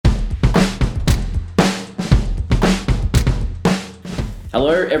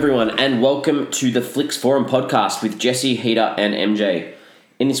Hello, everyone, and welcome to the Flicks Forum podcast with Jesse, Heater, and MJ.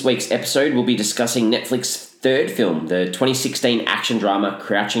 In this week's episode, we'll be discussing Netflix's third film, the 2016 action drama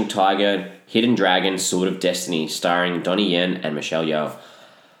Crouching Tiger, Hidden Dragon, Sword of Destiny, starring Donnie Yen and Michelle Yeoh.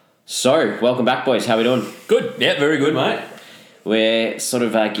 So, welcome back, boys. How are we doing? Good. Yeah, very good, mate. We're sort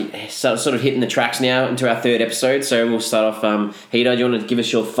of hitting the tracks now into our third episode, so we'll start off. Heater, do you want to give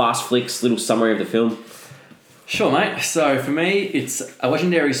us your fast flicks little summary of the film? Sure, mate. So for me, it's a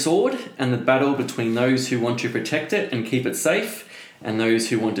legendary sword and the battle between those who want to protect it and keep it safe and those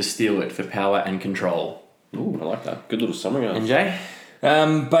who want to steal it for power and control. Ooh, I like that. Good little summary. MJ?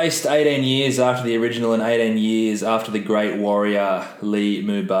 Based 18 years after the original and 18 years after the great warrior Li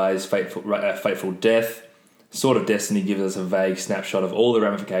Mubai's fateful death, Sword of Destiny gives us a vague snapshot of all the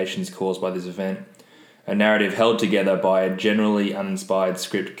ramifications caused by this event. A narrative held together by a generally uninspired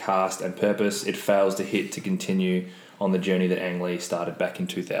script, cast and purpose, it fails to hit to continue on the journey that Ang Lee started back in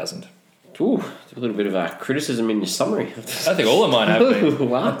 2000. Ooh, a little bit of criticism in your summary. I think all of mine have been.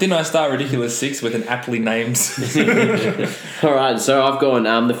 Wow. Didn't I start Ridiculous 6 with an aptly named... Alright, so I've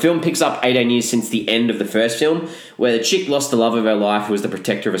gone, the film picks up 18 years since the end of the first film, where the chick lost the love of her life who was the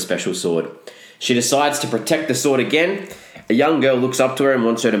protector of a special sword. She decides to protect the sword again. A young girl looks up to her and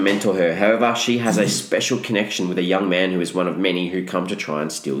wants her to mentor her. However, she has a special connection with a young man who is one of many who come to try and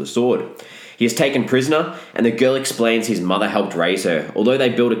steal the sword. He is taken prisoner, and the girl explains his mother helped raise her. Although they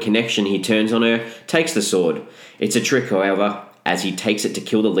build a connection, he turns on her, takes the sword. It's a trick, however, as he takes it to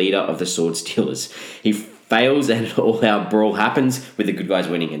kill the leader of the sword stealers. He fails, and an all-out brawl happens, with the good guys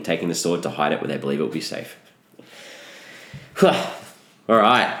winning and taking the sword to hide it where they believe it will be safe. All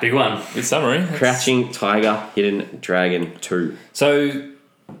right. Big one. Good summary. Crouching Tiger, Hidden Dragon 2. So,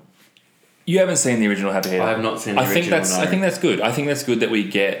 you haven't seen the original, have you? I have not seen the original, no. I think that's good. I think that's good that we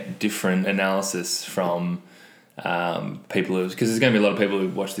get different analysis from people who... Because there's going to be a lot of people who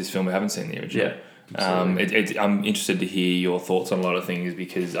watch this film who haven't seen the original. Yeah. I'm interested to hear your thoughts on a lot of things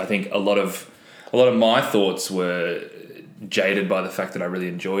because I think a lot of my thoughts were jaded by the fact that I really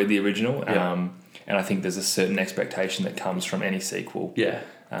enjoyed the original. Yeah. And I think there's a certain expectation that comes from any sequel. Yeah.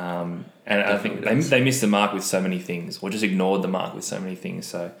 And I think they missed the mark with so many things, or just ignored the mark with so many things.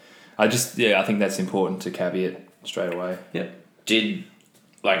 So I think that's important to caveat straight away. Yeah.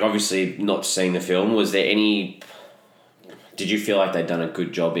 Obviously not seeing the film, did you feel like they'd done a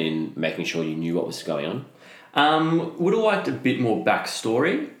good job in making sure you knew what was going on? Would have liked a bit more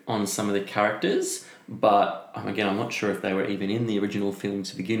backstory on some of the characters, but again, I'm not sure if they were even in the original film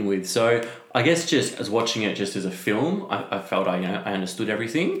to begin with. So I guess just as watching it just as a film, I felt I understood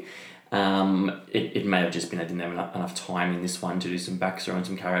everything. It may have just been I didn't have enough time in this one to do some backstory on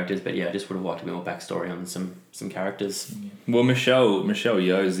some characters, but yeah, I just would have liked a bit more backstory on some characters. Well, Michelle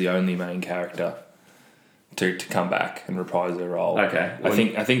Yeoh is the only main character to come back and reprise her role. Okay.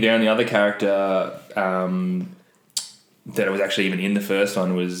 I think the only other character that was actually even in the first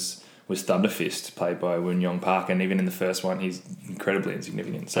one was Thunderfist, played by Woon Young Park, and even in the first one, he's incredibly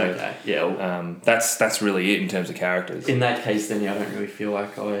insignificant. So, okay, yeah. That's really it in terms of characters. In that case, then I don't really feel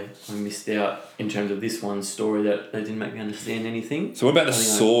like I missed out in terms of this one story that they didn't make me understand anything. So, what about the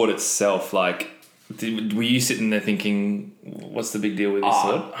sword itself? Like, were you sitting there thinking, "What's the big deal with this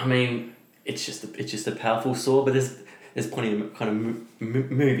sword?" I mean, it's just a powerful sword, but there's plenty of kind of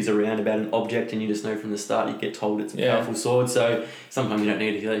movies around about an object, and you just know from the start you get told it's a powerful sword. So sometimes you don't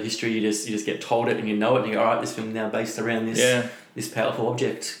need to hear the history. You just get told it and you know it, and you go, all right, this film is now based around this powerful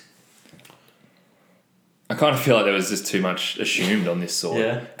object. I kind of feel like there was just too much assumed on this sword.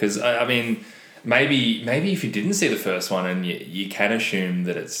 Yeah. Because I mean, maybe if you didn't see the first one, and you can assume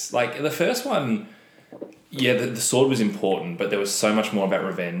that it's like the first one. Yeah, the sword was important, but there was so much more about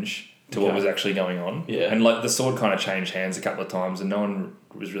revenge to what was actually going on. Yeah. And like the sword kind of changed hands a couple of times and no one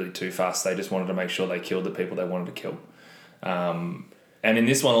was really too fast. They just wanted to make sure they killed the people they wanted to kill. And in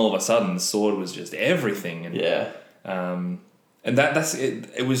this one, all of a sudden, the sword was just everything. And, and that's it.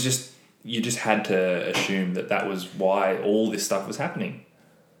 It was just, you just had to assume that was why all this stuff was happening.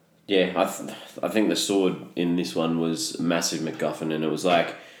 Yeah, I think the sword in this one was a massive MacGuffin, and it was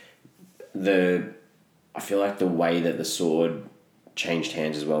like I feel like the way that the sword changed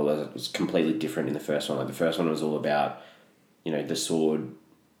hands as well was completely different in the first one. Like the first one was all about, the sword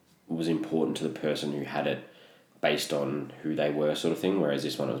was important to the person who had it based on who they were, sort of thing. Whereas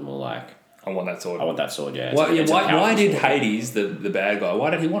this one was more like, I want that sword. I want that sword. Yeah. Why did Hades, the bad guy, why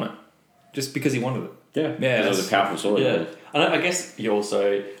did he want it? Just because he wanted it. Yeah. It was a powerful sword. Yeah. And I guess you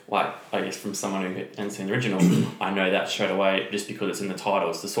also, from someone who hasn't seen the original, I know that straight away just because it's in the title.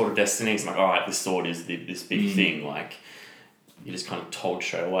 It's the Sword of Destiny. It's like, all right, this sword is this big thing. Like, you're just kind of told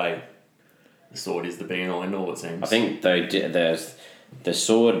straight away the sword is the be and all end all, it seems. I think The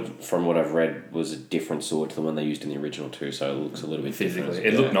sword, from what I've read, was a different sword to the one they used in the original too, so it looks a little bit Physically, different.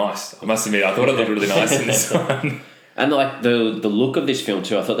 it looked nice. I must admit, I thought it looked really nice in this one. And like the look of this film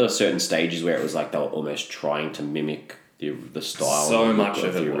too, I thought there were certain stages where it was like they were almost trying to mimic the style So and the much look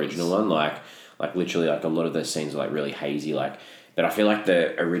of the it original was. one. Like literally, like a lot of those scenes are like really hazy. Like, but I feel like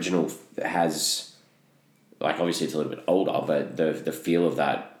the original has, like, obviously it's a little bit older, but the feel of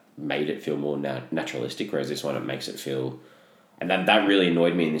that made it feel more naturalistic. Whereas this one, it makes it feel, and that really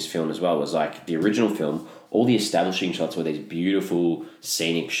annoyed me in this film as well. Was like the original film, all the establishing shots were these beautiful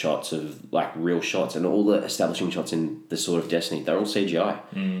scenic shots of like real shots, and all the establishing shots in the Sword of Destiny, they're all CGI.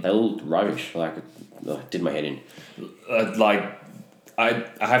 They're all rubbish. Like, did my head in. I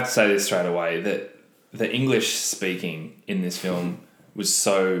have to say this straight away that the English speaking in this film was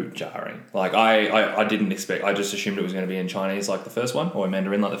so jarring. Like I didn't expect. I just assumed it was going to be in Chinese like the first one, or in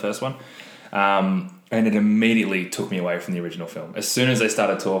Mandarin like the first one, and it immediately took me away from the original film. As soon as they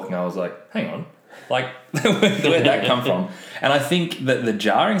started talking, I was like, "Hang on, like where'd that come from?" And I think that the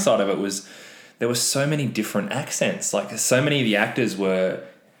jarring side of it was there were so many different accents. Like so many of the actors were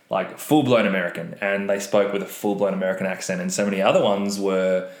like full-blown American, and they spoke with a full-blown American accent, and so many other ones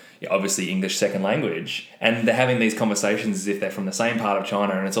were obviously English second language, and they're having these conversations as if they're from the same part of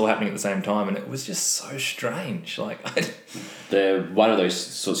China, and it's all happening at the same time, and it was just so strange. Like, One of those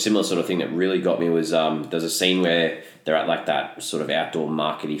similar sort of thing that really got me was there's a scene where they're at like that sort of outdoor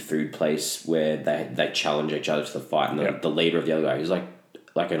markety food place where they challenge each other to the fight, and the leader of the other guy, he's like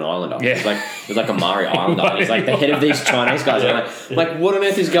an islander. Yeah. He's like a Maori islander. And he's like the head of these Chinese guys. And I'm like, what on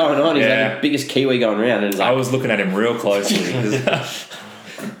earth is going on? He's like the biggest Kiwi going around. And it's I like, was looking at him real closely.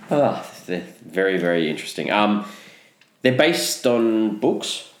 they're very, very interesting. They're based on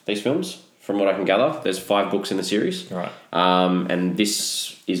books, these films, from what I can gather. There's 5 books in the series. Right. And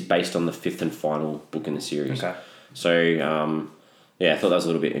this is based on the 5th and final book in the series. Okay. So, I thought that was a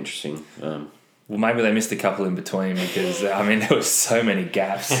little bit interesting. Well, maybe they missed a couple in between because, I mean, there were so many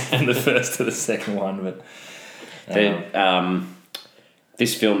gaps in the first to the second one. But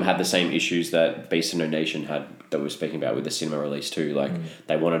this film had the same issues that Beast of No Nation had that we were speaking about with the cinema release too. Like,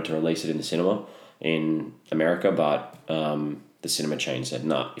 they wanted to release it in the cinema in America, but the cinema chain said,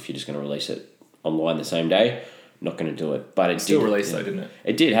 nah, if you're just going to release it online the same day, not going to do it. But it still released though, didn't it?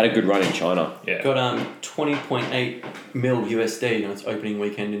 It did. Had a good run in China. Yeah. Got 20.8 mil USD on its opening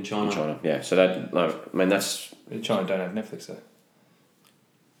weekend in China. Yeah. So that, I mean, that's... China don't have Netflix though.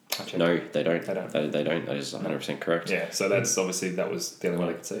 No, they don't. They don't. They don't. That is 100% correct. Yeah, so that's obviously, that was the only one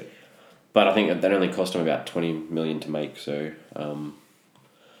I could see. But I think that only cost them about 20 million to make, so...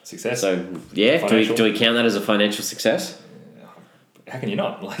 Success. So, yeah, Financial. do we count that as a financial success? How can you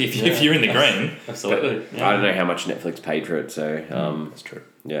not? Like, if you're in the green. Absolutely. I don't know how much Netflix paid for it, so... That's true.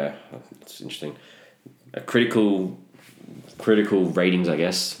 Yeah, it's interesting. Critical ratings, I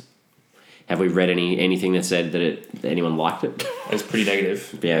guess. Have we read anything that said that anyone liked it? It was pretty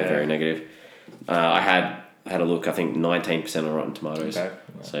negative. Yeah, very negative. I had a look. I think 19% on Rotten Tomatoes. Okay.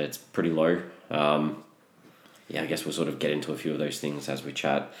 So it's pretty low. I guess we'll sort of get into a few of those things as we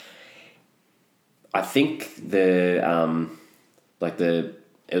chat. I think it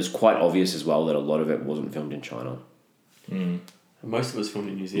was quite obvious as well that a lot of it wasn't filmed in China. Most of us filmed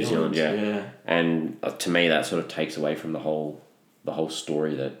in New Zealand. New Zealand, yeah. And to me, that sort of takes away from the whole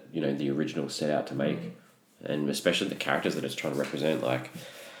story that the original set out to make, and especially the characters that it's trying to represent. Like,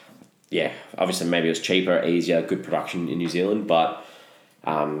 yeah, obviously maybe it was cheaper, easier, good production in New Zealand, but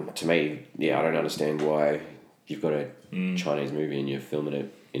to me, I don't understand why you've got a Chinese movie and you're filming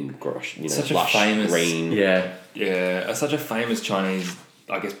it in Such a lush famous- green. Yeah, such a famous Chinese,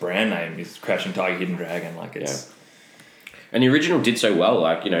 I guess, brand name is Crouching Tiger, Hidden Dragon. Like, it's... And the original did so well.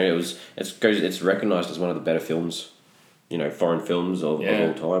 Like, it's recognised as one of the better films, foreign films of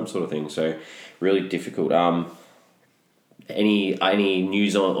all time, sort of thing. So really difficult. Any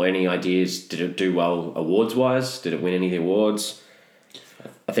news on or any ideas? Did it do well awards wise? Did it win any of the awards?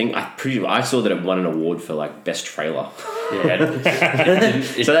 I think I saw that it won an award for like best trailer. Yeah.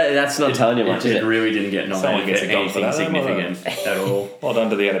 So that's not telling you much, is It it? really didn't get Someone nominated gets for a gun for anything that. significant at all. Well done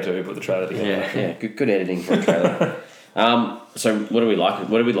to the editor who put the trailer together. Yeah. Yeah, good editing for a trailer. So what do we like?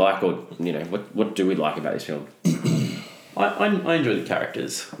 What do we like, or what do we like about this film? I enjoy the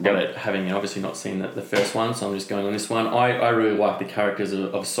characters, but having obviously not seen the first one, so I'm just going on this one. I really like the characters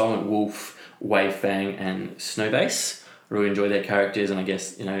of Silent Wolf, Wei Fang, and Snowbase. I really enjoy their characters, and I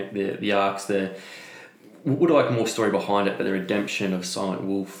guess the arcs, would like more story behind it, but the redemption of Silent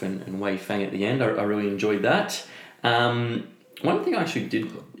Wolf and Wei Fang at the end, I really enjoyed that. One thing I actually did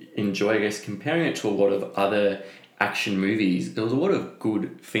enjoy, I guess, comparing it to a lot of other action movies, there was a lot of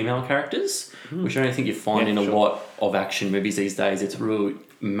good female characters, which I don't think you find in a lot of action movies these days. It's really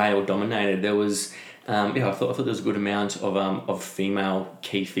male dominated. There was, I thought there was a good amount of female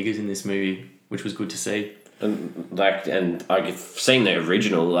key figures in this movie, which was good to see. And seeing the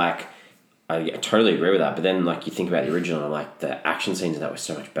original, like, I totally agree with that. But then, like, you think about the original, and like the action scenes in that were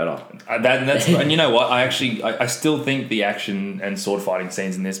so much better. And you know what? I still think the action and sword fighting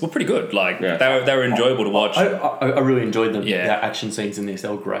scenes in this were pretty good. Like they were enjoyable to watch. I really enjoyed them. Yeah. The action scenes in this, they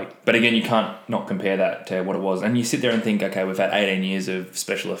were great. But again, you can't not compare that to what it was. And you sit there and think, okay, we've had 18 years of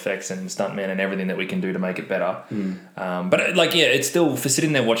special effects and stuntmen and everything that we can do to make it better. But it's still, for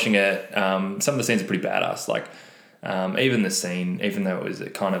sitting there watching it, some of the scenes are pretty badass. Like even the scene, even though it was a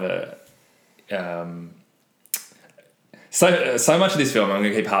kind of a so much of this film, I'm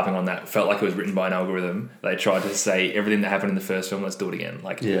going to keep harping on that, felt like it was written by an algorithm. They tried to say everything that happened in the first film, let's do it again.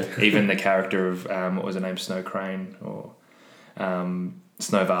 Like even the character of what was her name, Snow Crane or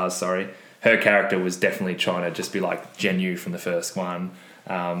Snow Vase, sorry. Her character was definitely trying to just be like Gen from the first one.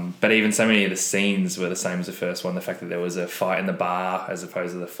 But even so many of the scenes were the same as the first one. The fact that there was a fight in the bar as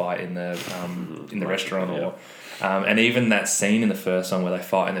opposed to the fight in the restaurant, or and even that scene in the first one where they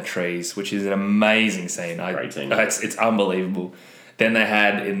fight in the trees, which is an amazing scene. Great scene. It's unbelievable. Then they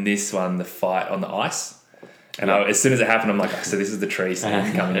had in this one the fight on the ice, and as soon as it happened, I'm like, so this is the tree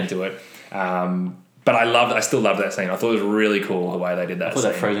scene coming into it. But I still loved that scene. I thought it was really cool the way they did that. I thought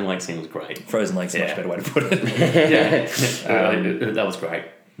that Frozen Lake scene was great. Frozen Lake's a much better way to put it. That was great.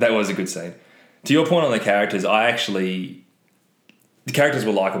 That was a good scene. To your point on the characters, the characters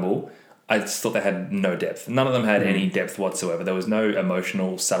were likable. I just thought they had no depth. None of them had any depth whatsoever. There was no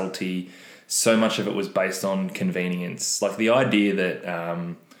emotional subtlety. So much of it was based on convenience. Like the idea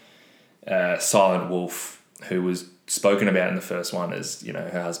that Silent Wolf, who was spoken about in the first one as,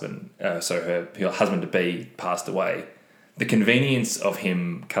 her husband, her husband to be passed away, the convenience of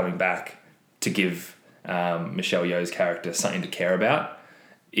him coming back to give Michelle Yeoh's character something to care about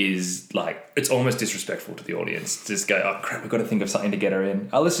is like, it's almost disrespectful to the audience. Just go, oh crap, we've got to think of something to get her in.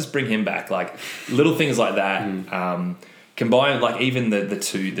 Oh, let's just bring him back. Like little things like that. Combined, like even the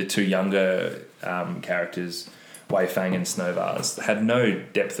two younger characters, Wei Fang and Snow Vase, had no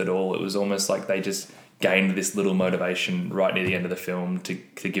depth at all. It was almost like they just gained this little motivation right near the end of the film to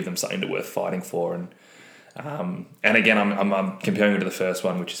give them something worth fighting for. And again, I'm comparing it to the first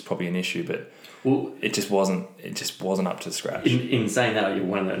one, which is probably an issue, but it just wasn't up to scratch. In saying that,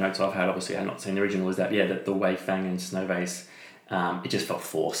 one of the notes I've had, obviously I've not seen the original, is that that the Wei Fang and Snow Vase, it just felt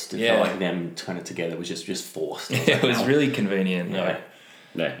forced. It felt like them kind of together was just forced. It was really convenient. No,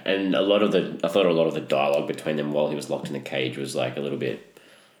 and I thought a lot of the dialogue between them while he was locked in the cage was like a little bit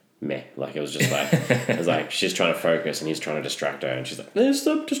meh. Like it was just like it was like she's trying to focus and he's trying to distract her, and she's like,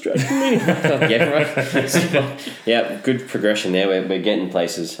 stop distracting me. Yeah, good progression there. We're getting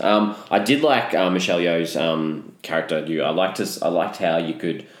places. I did like Michelle Yeoh's character. I liked how you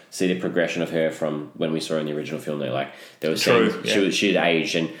could see the progression of her from when we saw her in the original film. There was scenes she had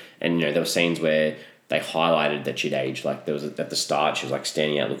aged, and there were scenes where they highlighted that she'd aged. Like there was at the start, she was like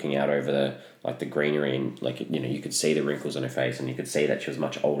standing out looking out over the greenery, and you could see the wrinkles on her face, and you could see that she was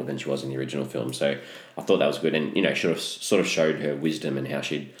much older than she was in the original film. So I thought that was good, and sort of showed her wisdom and how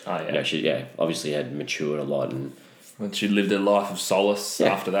she obviously had matured a lot, and she lived a life of solace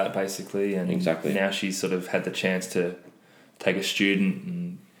after that, basically, and exactly now she's sort of had the chance to take a student,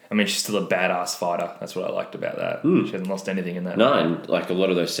 and I mean she's still a badass fighter. That's what I liked about that. She hasn't lost anything in that. No, and like a lot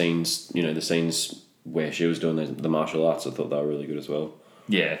of those scenes, the scenes where she was doing the martial arts, I thought they were really good as well.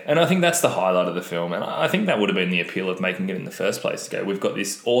 Yeah, and I think that's the highlight of the film, and I think that would have been the appeal of making it in the first place. We've got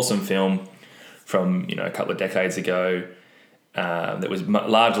this awesome film from a couple of decades ago that was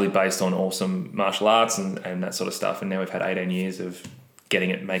largely based on awesome martial arts and that sort of stuff, and now we've had 18 years of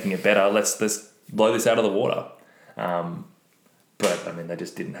making it better. Let's blow this out of the water. But I mean, they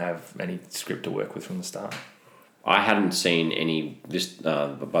just didn't have any script to work with from the start. I hadn't seen any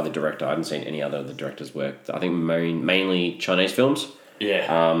by the director. I hadn't seen any other of the director's work. I think mainly Chinese films. Yeah,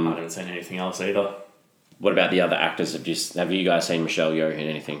 I haven't seen anything else either. What about the other actors? Have you guys seen Michelle Yeoh in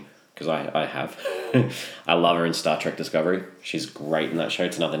anything? Because I have. I love her in Star Trek Discovery. She's great in that show.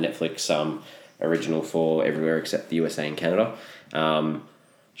 It's another Netflix original for everywhere except the USA and Canada.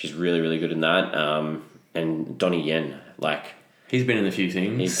 She's really, really good in that. And Donnie Yen, he's been in a few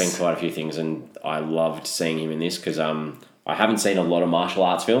things. He's been quite a few things, and I loved seeing him in this because I haven't seen a lot of martial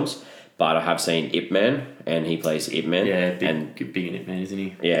arts films, but I have seen Ip Man, and he plays Ip Man. Yeah, big in Ip Man, isn't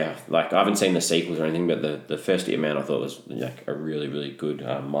he? Yeah, I haven't seen the sequels or anything, but the first Ip Man I thought was a really, really good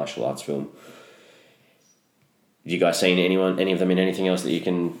martial arts film. you guys seen any of them in anything else that you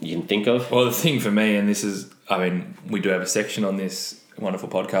can think of? Well, the thing for me, and this is, I mean, we do have a section on this wonderful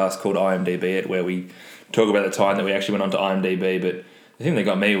podcast called IMDb It, where we talk about the time that we actually went on to IMDb, but the thing that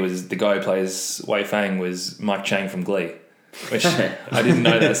got me was the guy who plays Wei Fang was Mike Chang from Glee, which I didn't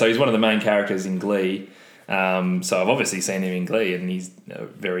know that. So he's one of the main characters in Glee. So I've obviously seen him in Glee, and he's a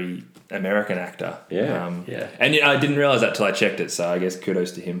very American actor. Yeah. And I didn't realise that till I checked it, so I guess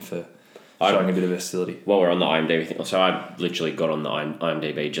kudos to him for showing a bit of versatility. While we're on the IMDb thing, so I literally got on the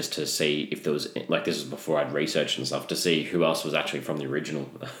IMDb just to see if there was, like, this was before I'd researched and stuff, to see who else was actually from the original.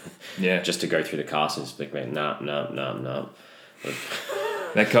 Yeah. Just to go through the cast and speak about, no.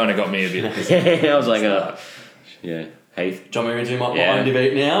 That kind of got me a bit. I was like, yeah. Heath? Do you want me to do my Yeah.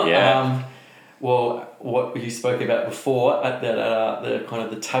 IMDb now? Yeah. Well, what you spoke about before at that the kind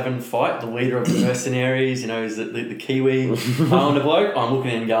of the tavern fight, the leader of the mercenaries, is the Kiwi Islander bloke. I'm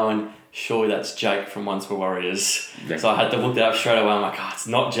looking at him going, surely that's Jake from Once Were Warriors. Yeah. So I had to look that up straight away. I'm like, it's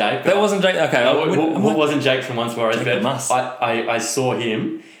not Jake. That wasn't Jake. Okay. What wasn't Jake from Once Were Warriors? Jake But I saw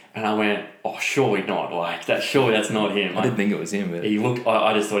him and I went, surely not. Like that. Surely that's not him. I didn't think it was him. But He looked.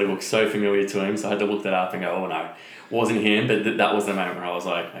 I just thought he looked so familiar to him, so I had to look that up and go, oh no, wasn't him. But that was the moment where I was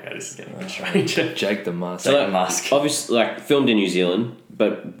like, okay, this is getting a bit strange. Jake the Musk. Jake the Musk. Obviously, like, filmed in New Zealand,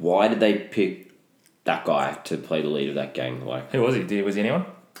 but why did they pick that guy to play the lead of that gang? Like, Who was he? Was he anyone?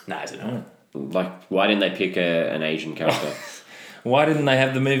 Nah, is it not? like, why didn't they pick an Asian character? Why didn't they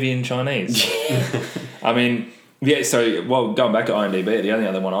have the movie in Chinese? I mean, yeah. So, going back to IMDb, the only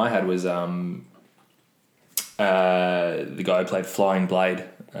other one I had was the guy who played Flying Blade,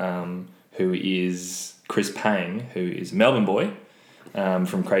 who is Chris Pang, who is a Melbourne boy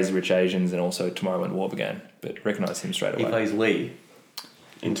from Crazy Rich Asians and also Tomorrow When the War Began. But recognise him straight away. He plays Lee.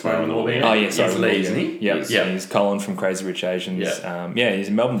 In Tomorrow When the War Began? Oh yeah, sorry, He's Lee, isn't he? Yeah, Yeah. He's Colin from Crazy Rich Asians. Yeah. He's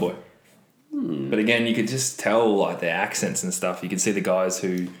a Melbourne boy. But again, you could just tell like their accents and stuff. You could see the guys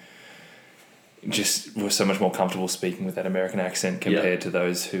who just were so much more comfortable speaking with that American accent compared to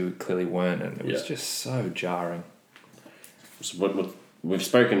those who clearly weren't, and it was just so jarring. So we've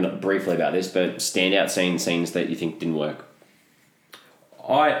spoken briefly about this, but standout scenes that you think didn't work.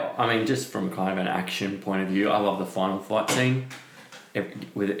 I mean, just from kind of an action point of view, I love the final fight scene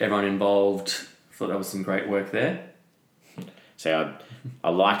with everyone involved. Thought that was some great work there. So I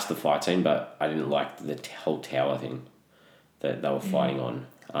liked the fight scene, but I didn't like the whole tower thing that they were fighting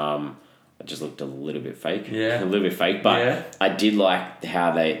on. It just looked a little bit fake. Yeah. A little bit fake, but Yeah. I did like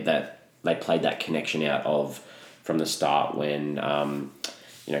how they played that connection out of from the start when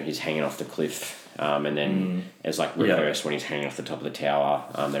he's hanging off the cliff, and then it's like reversed when he's hanging off the top of the tower.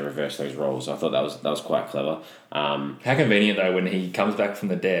 They reversed those roles. I thought that was quite clever. How convenient though when he comes back from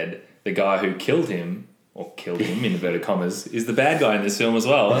the dead, the guy who killed him in inverted commas is the bad guy in this film as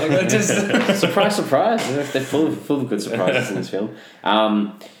well. Like, that just Surprise! They're full of good surprises in this film.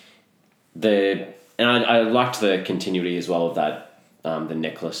 I liked the continuity as well of that the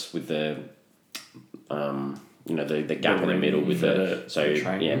necklace with the the gap in the middle with the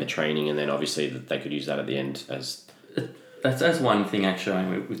training. The training, and then obviously that they could use that at the end as. That's one thing actually. I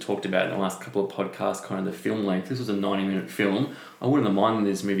mean, we've talked about in the last couple of podcasts, kind of the film length. This was a 90-minute film. I wouldn't have minded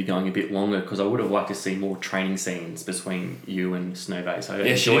this movie going a bit longer because I would have liked to see more training scenes between you and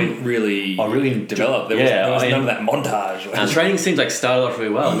Snowbase. she didn't really. I really develop. There was none of that montage. The training scenes started off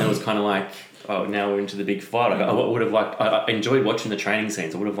really well, and then it was kind of like, now we're into the big fight. I would have liked. I enjoyed watching the training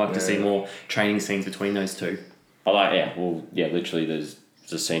scenes. I would have liked to see more training scenes between those two. Literally there's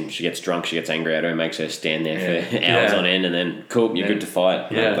a scene, she gets drunk, she gets angry at her, makes her stand there for hours on end, and then cool, you're good to fight.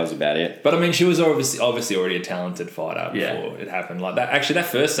 That was about it. But I mean, she was obviously already a talented fighter before it happened. Like that, actually, that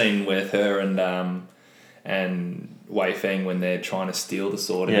first scene with her and Wei Feng when they're trying to steal the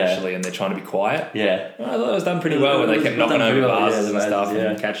sword initially, and they're trying to be quiet. Yeah, I thought it was done pretty well when they kept knocking over vases and stuff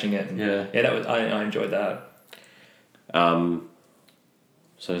and catching it. That was I enjoyed that.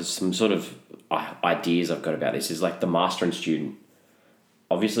 So some sort of ideas I've got about this is like the master and student.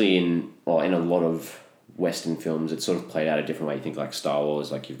 Obviously, in a lot of Western films, it's sort of played out a different way. You think like Star Wars,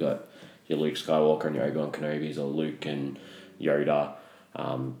 like you've got your Luke Skywalker and your Obi-Wan Kenobis, or Luke and Yoda.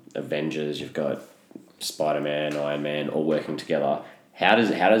 Avengers, you've got Spider-Man, Iron Man, all working together. How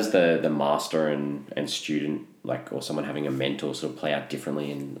does the master and student, like, or someone having a mentor, sort of play out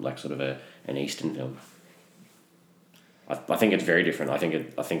differently in like sort of an Eastern film? I think it's very different. I think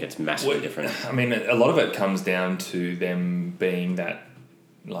it's massively different. I mean, a lot of it comes down to them being that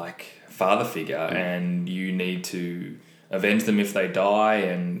like father figure, and you need to avenge them if they die,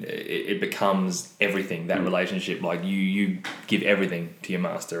 and it becomes everything, that relationship. Like you give everything to your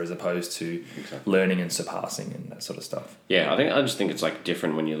master as opposed to learning and surpassing and that sort of stuff. Yeah, I just think it's like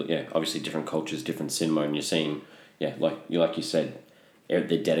different when you obviously different cultures, different cinema, and you're seeing like you said, they're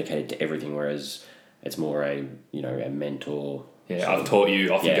dedicated to everything, whereas it's more a mentor. Yeah, I've taught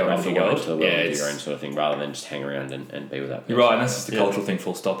you, off you go into the world. Do your own sort of thing, rather than just hang around and be with that person. You're right, and that's just a cultural thing,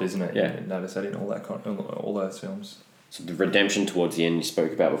 full stop, isn't it? Yeah. You notice that in all those films. So the redemption towards the end you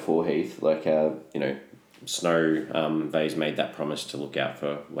spoke about before, Heath, like Snow, Vase made that promise to look out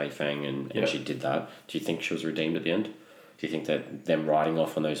for Wei Fang, and she did that. Do you think she was redeemed at the end? Do you think that them riding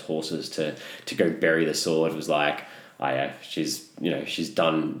off on those horses to go bury the sword was like, oh yeah, she's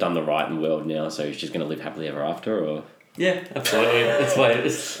done the right in the world now, so she's going to live happily ever after, or? Yeah, absolutely.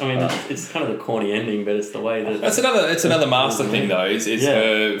 It's kind of the corny ending, but it's the way that... It's another master thing, though, is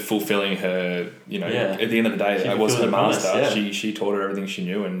her fulfilling her, at the end of the day, that was her master. She taught her everything she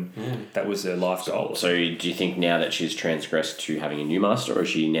knew, and that was her life goal. So do you think now that she's transgressed to having a new master, or is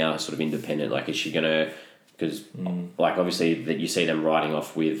she now sort of independent? Like, is she going to... Because, like, obviously, that you see them riding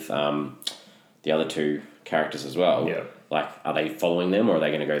off with the other two characters as well. Yeah. Like, are they following them, or are they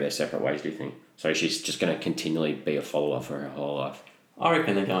going to go their separate ways, do you think? So she's just going to continually be a follower for her whole life. I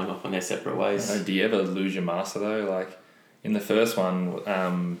reckon they're going off on their separate ways. Do you ever lose your master, though? Like, in the first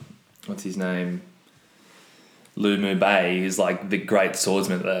one, what's his name? Lu Mu Bei is like the great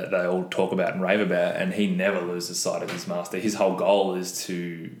swordsman that they all talk about and rave about, and he never loses sight of his master. His whole goal is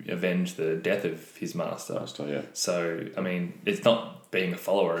to avenge the death of his master. Yeah. So, I mean, it's not being a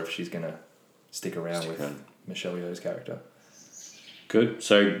follower if she's going to stick around with Michelle Yeoh's character. Good.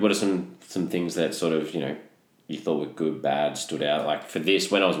 So what are some things that sort of, you thought were good, bad, stood out? Like for this,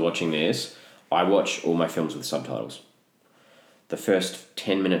 when I was watching this, I watch all my films with subtitles. The first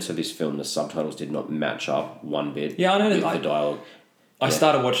 10 minutes of this film, the subtitles did not match up one bit with the dialogue. I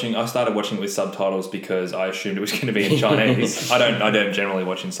started watching it with subtitles because I assumed it was going to be in Chinese. I don't generally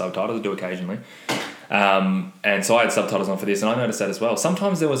watch in subtitles. I do occasionally. And so I had subtitles on for this, and I noticed that as well.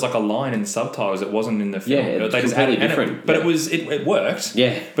 Sometimes there was like a line in the subtitles that wasn't in the film. Yeah, they just added different. But it worked.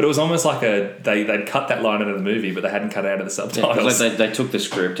 Yeah. But it was almost like they'd cut that line out of the movie, but they hadn't cut it out of the subtitles. Like they took the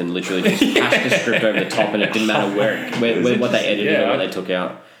script and literally just hashed the script over the top, and it didn't matter where what they edited or what they took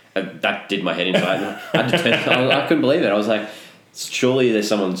out. That did my head inside. I couldn't believe it. I was like, surely there's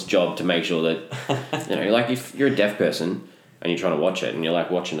someone's job to make sure that, like if you're a deaf person and you're trying to watch it and you're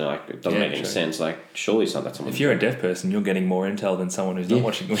like watching it, like it doesn't make any sense. Like surely it's not that someone. If you're a deaf person, you're getting more intel than someone who's not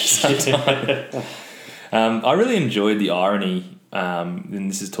watching with subtitles. I really enjoyed the irony, and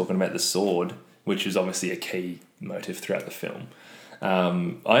this is talking about the sword, which is obviously a key motive throughout the film.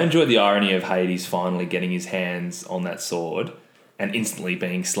 I enjoyed the irony of Hades finally getting his hands on that sword and instantly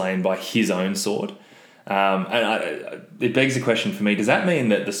being slain by his own sword. It begs the question for me, does that mean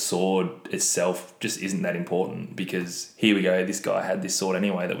that the sword itself just isn't that important? Because here we go, this guy had this sword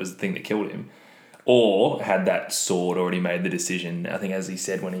anyway, that was the thing that killed him. Or had that sword already made the decision? I think as he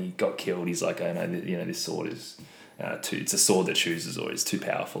said when he got killed, he's like, oh no, this sword is it's a sword that chooses, or it's too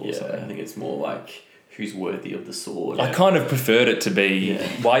powerful or something. I think it's more like who's worthy of the sword. I kind of preferred it to be,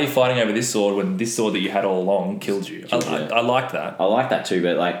 why are you fighting over this sword when this sword that you had all along killed you? I like that. I like that too,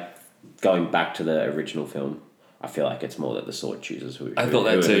 but like going back to the original film, I feel like it's more that the sword chooses who I thought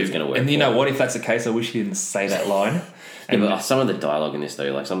that too. Who's going to work. And you know what? If that's the case, I wish he didn't say that line. But some of the dialogue in this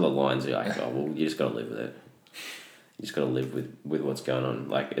though, like some of the lines are like, oh well, you just got to live with it. You just got to live with what's going on.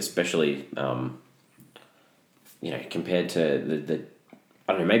 Like especially, compared to the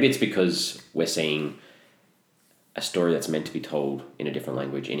I don't know. Maybe it's because we're seeing a story that's meant to be told in a different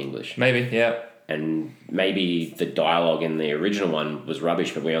language in English. Maybe, yeah. And maybe the dialogue in the original one was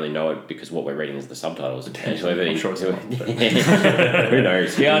rubbish, but we only know it because what we're reading is the subtitles. I'm sure it's not. Who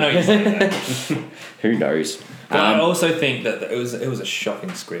knows? Yeah, I know you're saying that. Who knows? But I also think that it was a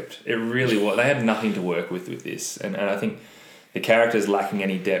shocking script. It really was. They had nothing to work with this. And I think the characters lacking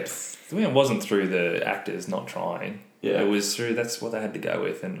any depth, it wasn't through the actors not trying. Yeah. It was through, that's what they had to go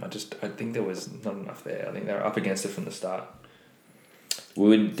with. And I think there was not enough there. I think they were up against it from the start.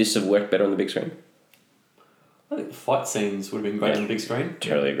 Would this have worked better on the big screen? I think the fight scenes would have been great on the big screen.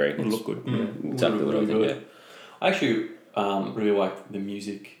 Totally agree. It would look good. Exactly what I think, yeah. I actually really liked the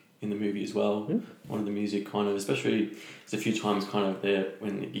music in the movie as well. Yeah. One of the music kind of, especially there's a few times kind of there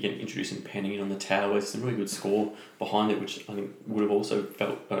when you get introduced in Penny on the tower, there's some really good score behind it, which I think would have also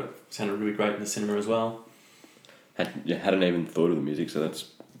sounded really great in the cinema as well. Hadn't even thought of the music, so that's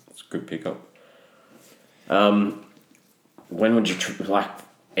a good pickup. When would you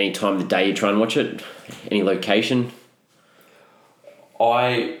any time of the day you try and watch it? Any location?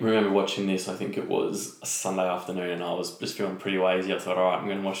 I remember watching this, I think it was a Sunday afternoon, and I was just feeling pretty lazy. I thought, all right, I'm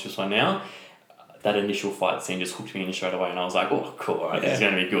going to watch this one now. That initial fight scene just hooked me in straight away, and I was like, oh, cool, all right, this is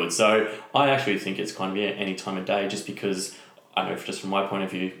going to be good. So I actually think it's kind of any time of day, just because I know just from my point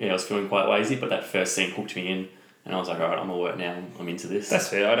of view, I was feeling quite lazy, but that first scene hooked me in and I was like, all right, I'm at work now. I'm into this. That's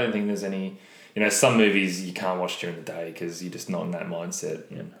fair. I don't think there's any. Some movies you can't watch during the day because you're just not in that mindset.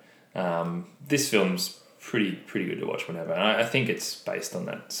 This film's pretty good to watch whenever. And I think it's based on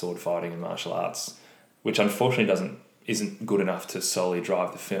that sword fighting and martial arts, which unfortunately isn't good enough to solely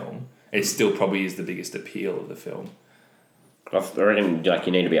drive the film. It still probably is the biggest appeal of the film. I reckon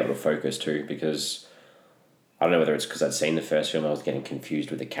you need to be able to focus too, because I don't know whether it's because I'd seen the first film, I was getting confused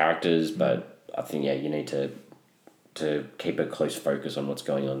with the characters, but I think you need to keep a close focus on what's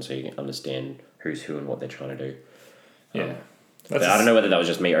going on so you can understand who's who and what they're trying to do. Yeah. But I don't know whether that was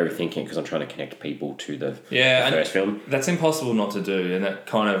just me overthinking because I'm trying to connect people to the first film. That's impossible not to do, and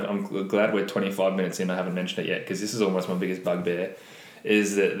that I'm glad we're 25 minutes in. I haven't mentioned it yet because this is almost my biggest bugbear,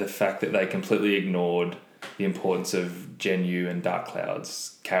 is that the fact that they completely ignored the importance of Gen Yu and Dark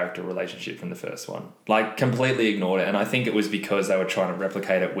Cloud's character relationship from the first one. Like, completely ignored it, and I think it was because they were trying to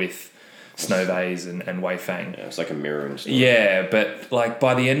replicate it with Snow Vase and Wei Fang. Yeah, it's like a mirroring story. Yeah, but like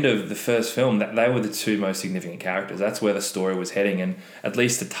by the end of the first film, they were the two most significant characters. That's where the story was heading, and at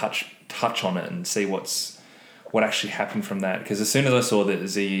least to touch on it and see what actually happened from that. Because as soon as I saw that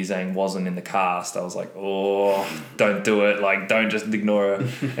Ziyi Zhang wasn't in the cast, I was like, oh, don't do it. Like, don't just ignore her.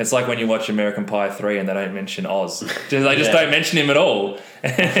 It's like when you watch American Pie 3 and they don't mention Oz. They just don't mention him at all.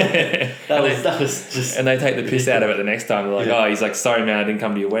 that was just... And they take the piss out of it the next time. They're like, oh, he's like, sorry, man, I didn't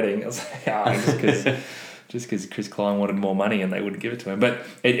come to your wedding. I was like, just because Chris Klein wanted more money and they wouldn't give it to him. But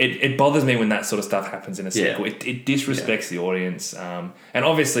it bothers me when that sort of stuff happens in a sequel. It disrespects the audience. And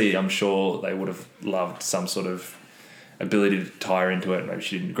obviously, I'm sure they would have loved some sort of ability to tie her into it. Maybe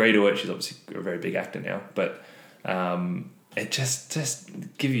she didn't agree to it. She's obviously a very big actor now. But it just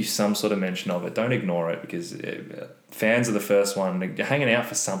give you some sort of mention of it. Don't ignore it, because fans of the first one, they're hanging out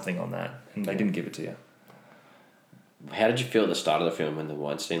for something on that, and they didn't give it to you. How did you feel at the start of the film when the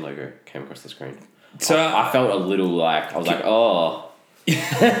Weinstein logo came across the screen? So I felt a little like, I was like, oh.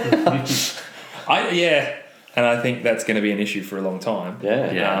 And I think that's going to be an issue for a long time.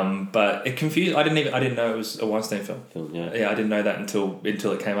 Yeah. But it confused. I didn't know it was a Weinstein film. Yeah. I didn't know that until it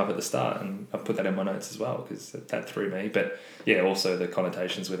came up at the start, and I put that in my notes as well because that threw me. But yeah, also the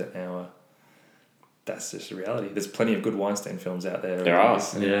connotations with it now. That's just a reality. There's plenty of good Weinstein films out there. There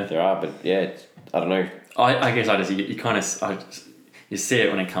are, but yeah, I don't know. I guess you kind of you see it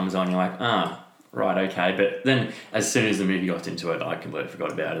when it comes on. You're like, right, okay. But then as soon as the movie got into it, I completely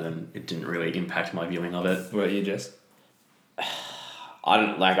forgot about it, and it didn't really impact my viewing of it. What about you, Jess?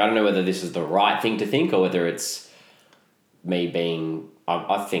 I don't know whether this is the right thing to think or whether it's me being.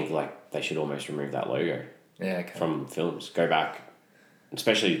 I think like they should almost remove that logo. From films. Go back,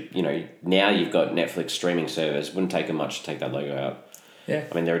 especially now you've got Netflix streaming service. Wouldn't take them much to take that logo out. Yeah,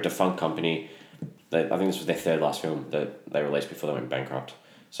 I mean they're a defunct company. I think this was their third last film that they released before they went bankrupt.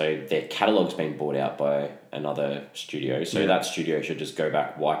 So their catalogue's been bought out by another studio. So that studio should just go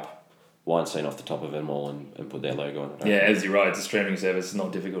back, wipe Weinstein off the top of them all and put their logo on it. Yeah, as you're right, it's a streaming service. It's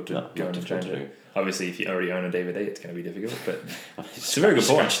not difficult to go and difficult change to it. Obviously, if you already own a DVD, it's going to be difficult. But it's a very good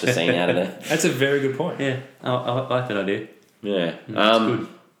point. Scratch the scene out of there. That's a very good point. Yeah, I like that idea. Yeah. That's good.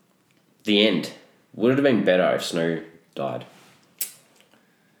 The end. Would it have been better if Snow died?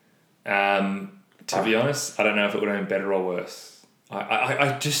 To be honest, I don't know if it would have been better or worse.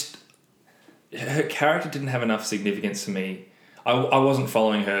 I just... Her character didn't have enough significance to me. I wasn't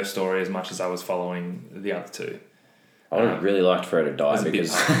following her story as much as I was following the other two. I would have really liked for her to die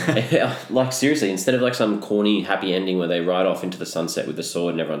because, like, seriously, instead of like some corny happy ending where they ride off into the sunset with the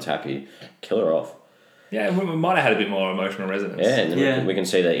sword and everyone's happy, kill her off. Yeah, we might have had a bit more emotional resonance. Yeah, and then we can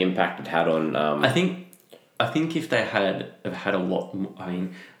see the impact it had on... I think if they had had a lot,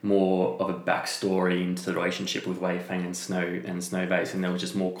 more of a backstory into the relationship with Wei Fang and Snow Vase, and there was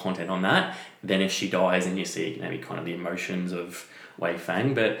just more content on that, then if she dies and you see maybe kind of the emotions of Wei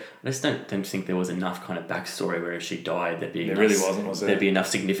Fang, but I just don't think there was enough kind of backstory where if she died, there'd be there'd be enough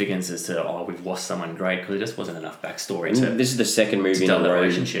significance as to we've lost someone great, because there just wasn't enough backstory to. This is the second movie in a row.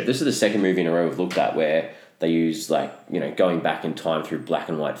 This is the second movie in a row we've looked at where they use going back in time through black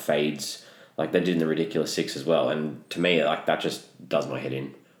and white fades. Like they did in the Ridiculous Six as well, and to me, like that just does my head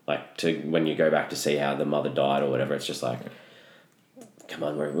in. Like when you go back to see how the mother died or whatever, it's just like, come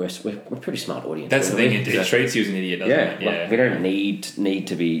on, we're pretty smart audience. That's the thing; it treats you as an idiot, doesn't it? Yeah, we don't need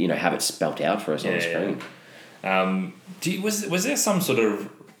to be have it spelt out for us on the screen. Was there some sort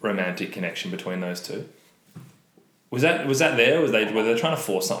of romantic connection between those two? Was that there? Were they trying to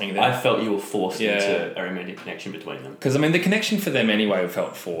force something there? I felt you were forced into a romantic connection between them. Because the connection for them anyway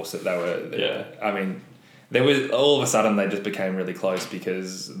felt forced. That they were. I mean, there was all of a sudden they just became really close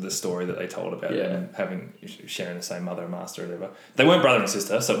because of the story that they told about them sharing the same mother and master or whatever. They weren't brother and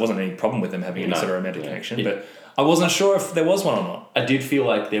sister, so it wasn't any problem with them having any sort of romantic connection. But I wasn't sure if there was one or not. I did feel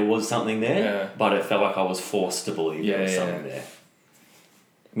like there was something there, but it felt like I was forced to believe there was something there.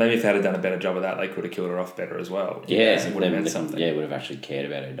 Maybe if they had done a better job of that, they could have killed her off better as well. Yeah, it would have meant something. Yeah, would have actually cared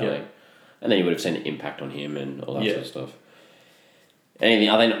about her dying. And then you would have seen an impact on him and all that sort of stuff. Any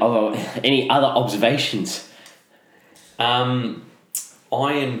other observations? Iron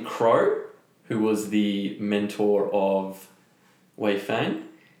Crow, who was the mentor of Wei Fang,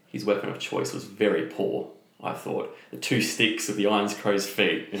 his weapon of choice was very poor, I thought. The 2 sticks of the Iron Crow's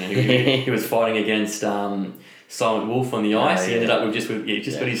feet. You know, he was fighting against Silent Wolf on the ice. He ended up with just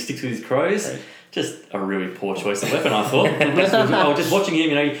got his sticks with his crows. Right. Just a really poor choice of weapon, I thought. I was just watching him,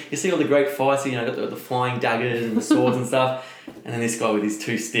 you know, you see all the great fights, you know, got the flying daggers and the swords and stuff, and then this guy with his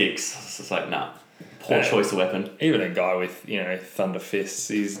 2 sticks. It's just like, nah, poor choice of weapon. Even a guy with, you know, thunder fists,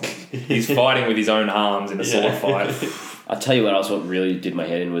 he's fighting with his own arms in a sword fight. I'll tell you what else, what really did my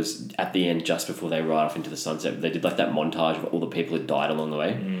head in was at the end, just before they ride off into the sunset, they did like that montage of all the people who died along the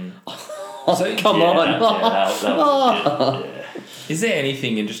way. So, come on. Is there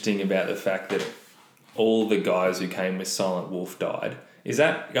anything interesting about the fact that all the guys who came with Silent Wolf died? Is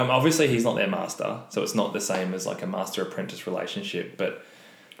that obviously he's not their master, so it's not the same as like a master-apprentice relationship, but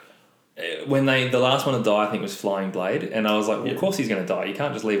when the last one to die, I think, was Flying Blade, and I was like, well, of course he's going to die. You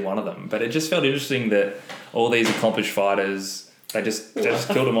can't just leave one of them. But it just felt interesting that all these accomplished fighters, they just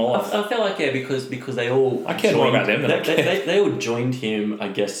killed them all off. I felt like, because they all... I cared more about them than I cared. They all joined him, I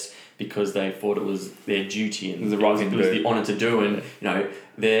guess, because they thought it was their duty and it was the right thing to do. It was the honour to do, and, you know,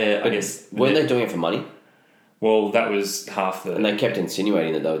 I guess... Weren't they doing it for money? Well, that was half the... And they kept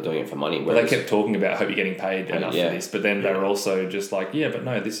insinuating that they were doing it for money. Well, they kept talking about, I hope you're getting paid enough for this, but then they were also just like, but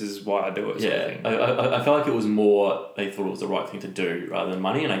no, this is why I do it, sort of thing. I felt like it was more, they thought it was the right thing to do rather than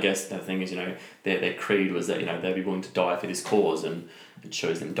money, and I guess the thing is, you know, their creed was that, you know, they'd be willing to die for this cause, and it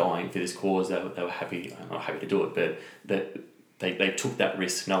shows them dying for this cause. They were happy, not happy to do it, but that they took that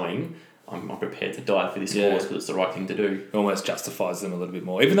risk knowing... I'm prepared to die for this cause because it's the right thing to do. It almost justifies them a little bit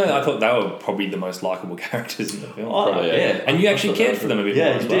more. Even though I thought they were probably the most likeable characters in the film. Oh, yeah. And you actually cared for them a bit more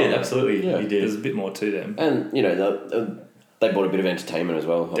as well. Yeah, you did, absolutely. Yeah. You did. There's a bit more to them. And, you know, they brought a bit of entertainment as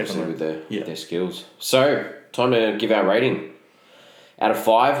well, obviously, with their skills. So, time to give our rating. Out of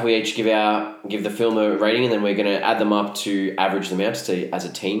 5, we each give the film a rating, and then we're going to add them up to average them out to see, as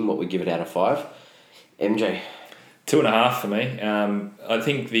a team, what we give it out of 5. MJ? 2.5 for me. I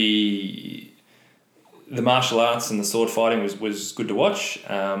think the martial arts and the sword fighting was good to watch.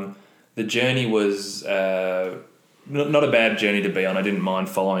 The journey was not a bad journey to be on. I didn't mind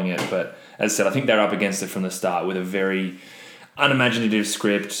following it, but as I said, I think they're up against it from the start with a very unimaginative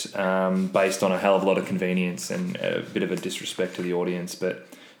script based on a hell of a lot of convenience and a bit of a disrespect to the audience. But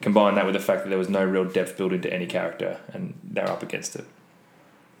combine that with the fact that there was no real depth built into any character, and they're up against it.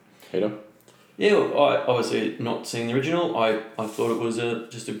 Peter? Yeah, I obviously not seeing the original. I thought it was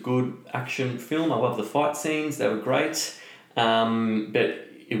just a good action film. I love the fight scenes; they were great. But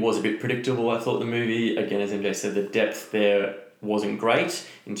it was a bit predictable. I thought the movie, again, as MJ said, the depth there wasn't great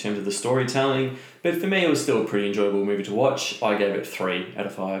in terms of the storytelling. But for me, it was still a pretty enjoyable movie to watch. I gave it 3 out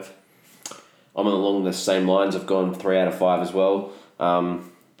of 5. I'm along the same lines. I've gone 3 out of 5 as well.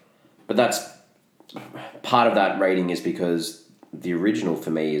 But that's part of that rating is because the original for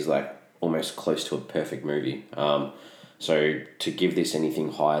me is like almost close to a perfect movie. So to give this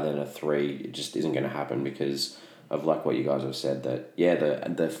anything higher than a 3, it just isn't going to happen because of like what you guys have said that,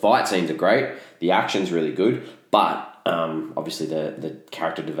 the fight scenes are great, the action's really good, but obviously the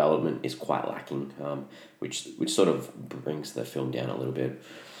character development is quite lacking, which sort of brings the film down a little bit.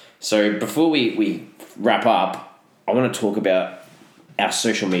 So before we wrap up, I want to talk about our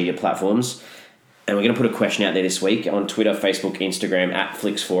social media platforms, and we're going to put a question out there this week on Twitter, Facebook, Instagram,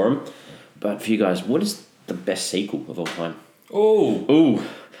 @FlixForum. But for you guys, what is the best sequel of all time? Ooh.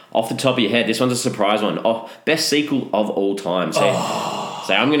 Off the top of your head, this one's a surprise one. Oh, best sequel of all time. So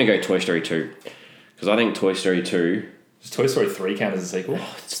I'm going to go Toy Story 2. Because I think Toy Story 2... Does Toy Story 3 count as a sequel?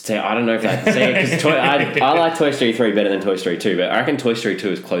 I don't know if that... Because I like Toy Story 3 better than Toy Story 2, but I reckon Toy Story 2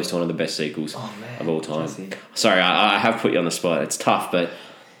 is close to one of the best sequels of all time. Sorry, I have put you on the spot. It's tough, but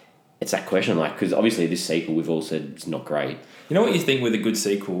it's that question, like, because obviously this sequel we've all said is not great. You know what you think with a good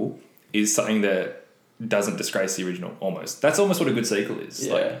sequel is something that doesn't disgrace the original, almost. That's almost what a good sequel is.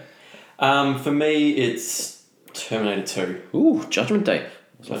 Yeah. For me, it's Terminator 2. Ooh, Judgment Day.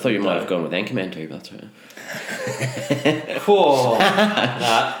 I thought you might have gone with Anchorman 2, but that's right.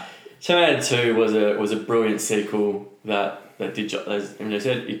 Terminator 2 was a brilliant sequel that did, as Emily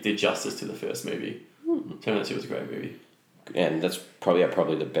said, it did justice to the first movie. Terminator 2 was a great movie. And that's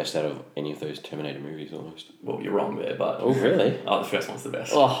probably the best out of any of those Terminator movies, almost. Well, you're wrong there, but... Oh, really? The first one's the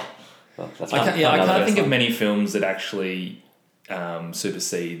best. Oh, well, that's I can't think of one. many films that actually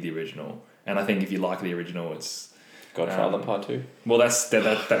supersede the original. And I think if you like the original, it's... Godfather Part 2. Well, that's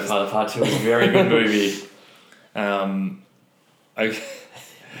Godfather Part 2 was a very good movie. I'm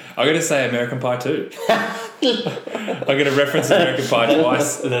going to say American Pie 2. I'm going to reference American Pie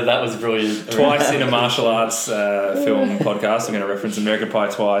twice. That was brilliant. Twice in a martial arts film podcast. I'm going to reference American Pie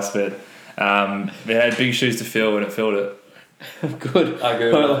twice, but it had big shoes to fill and it filled it. Good. I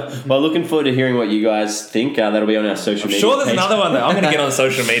agree with Well, looking forward to hearing what you guys think. That'll be on our social media. Sure, there's page. another one though. I'm going to get on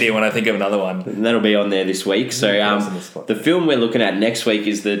social media when I think of another one. And that'll be on there this week. So the film we're looking at next week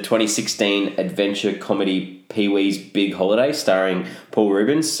is the 2016 adventure comedy Pee-wee's Big Holiday, starring Paul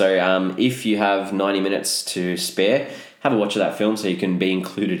Rubens. So if you have 90 minutes to spare, have a watch of that film so you can be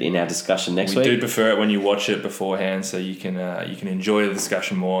included in our discussion next week. We do prefer it when you watch it beforehand, so you can enjoy the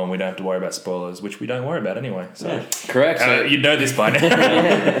discussion more, and we don't have to worry about spoilers, which we don't worry about anyway. So Correct. So you know this by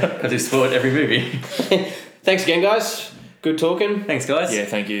now. Because we spoiled every movie. thanks again, guys. Good talking. Thanks, guys. Yeah,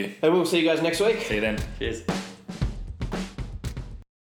 thank you. And we'll see you guys next week. See you then. Cheers.